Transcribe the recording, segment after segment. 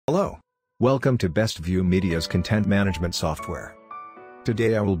Hello. Welcome to Best View Media's content management software.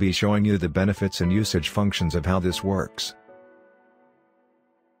 Today I will be showing you the benefits and usage functions of how this works.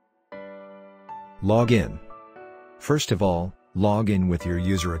 Log in. First of all, log in with your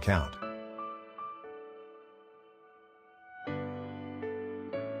user account.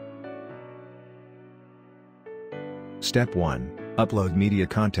 Step 1. Upload media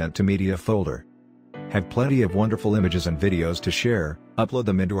content to media folder. Have plenty of wonderful images and videos to share, upload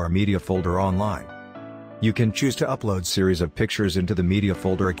them into our media folder online. You can choose to upload series of pictures into the media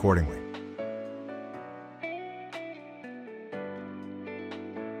folder accordingly.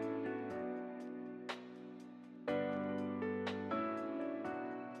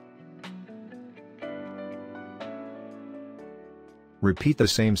 Repeat the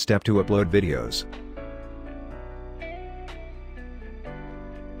same step to upload videos.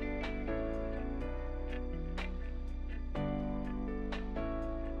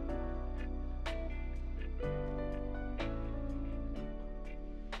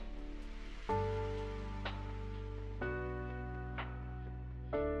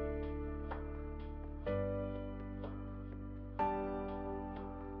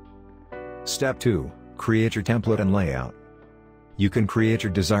 Step 2. Create your template and layout. You can create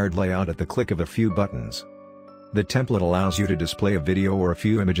your desired layout at the click of a few buttons. The template allows you to display a video or a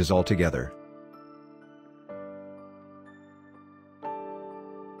few images altogether.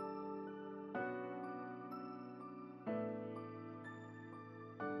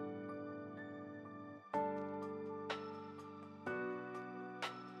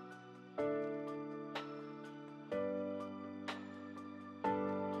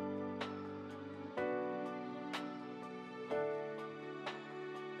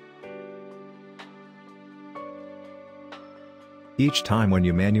 Each time when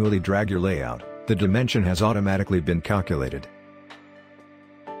you manually drag your layout, the dimension has automatically been calculated.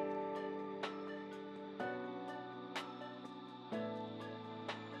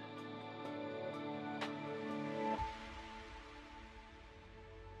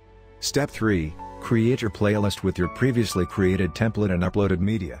 Step 3. Create your playlist with your previously created template and uploaded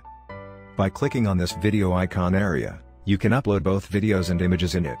media. By clicking on this video icon area, you can upload both videos and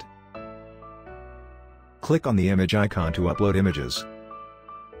images in it. Click on the image icon to upload images.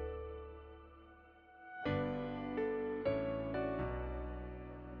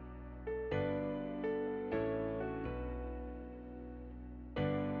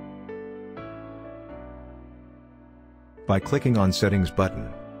 By clicking on Settings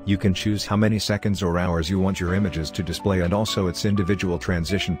button, you can choose how many seconds or hours you want your images to display and also its individual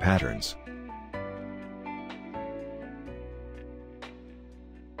transition patterns.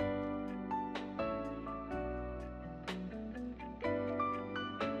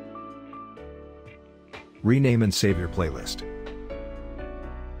 Rename and save your playlist.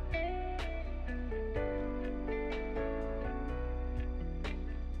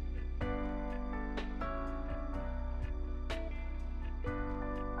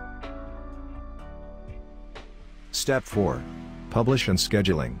 Step 4. Publish and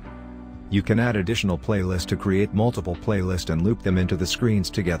scheduling. You can add additional playlists to create multiple playlists and loop them into the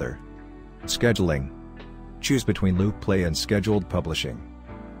screens together. Scheduling. Choose between loop play and scheduled publishing.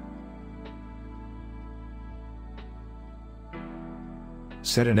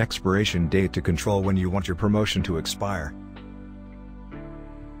 Set an expiration date to control when you want your promotion to expire.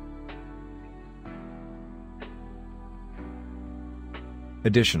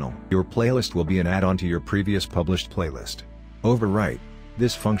 Additional, your playlist will be an add-on to your previous published playlist. Overwrite.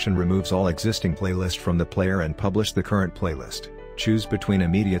 This function removes all existing playlists from the player and publish the current playlist. Choose between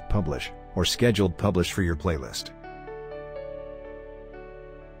immediate publish or scheduled publish for your playlist.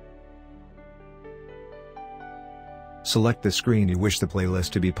 Select the screen you wish the playlist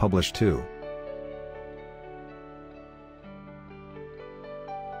to be published to.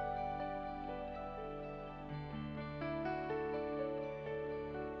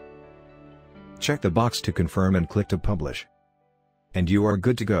 Check the box to confirm and click to publish. And you are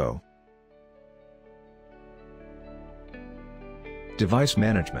good to go. Device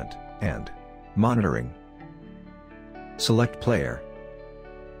management and monitoring. Select player.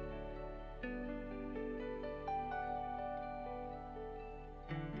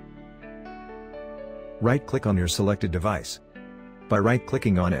 Right-click on your selected device. By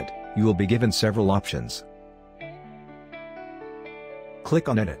right-clicking on it, you will be given several options. Click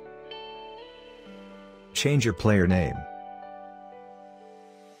on Edit. Change your player name.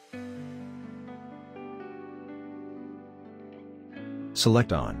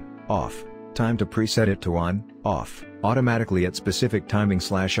 Select On, Off. Time to preset it to On, Off, automatically at specific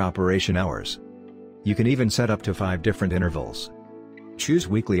timing/operation hours. You can even set up to 5 different intervals. Choose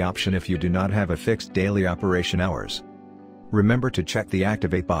weekly option if you do not have a fixed daily operation hours. Remember to check the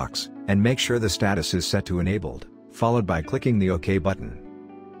Activate box, and make sure the status is set to Enabled, followed by clicking the OK button.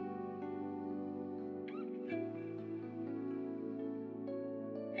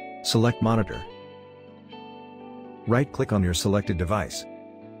 Select Monitor. Right-click on your selected device.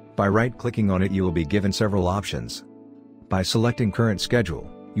 By right-clicking on it you will be given several options. By selecting Current Schedule,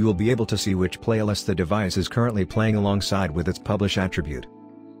 you will be able to see which playlist the device is currently playing alongside with its Publish attribute.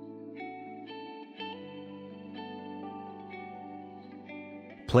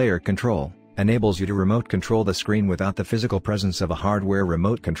 Player Control enables you to remote control the screen without the physical presence of a hardware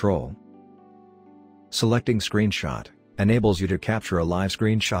remote control. Selecting Screenshot enables you to capture a live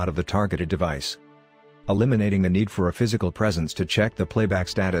screenshot of the targeted device, eliminating the need for a physical presence to check the playback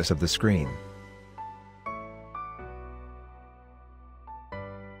status of the screen.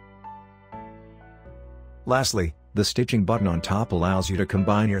 Lastly, the stitching button on top allows you to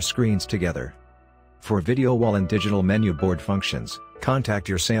combine your screens together. For video wall and digital menu board functions, contact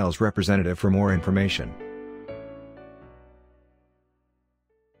your sales representative for more information.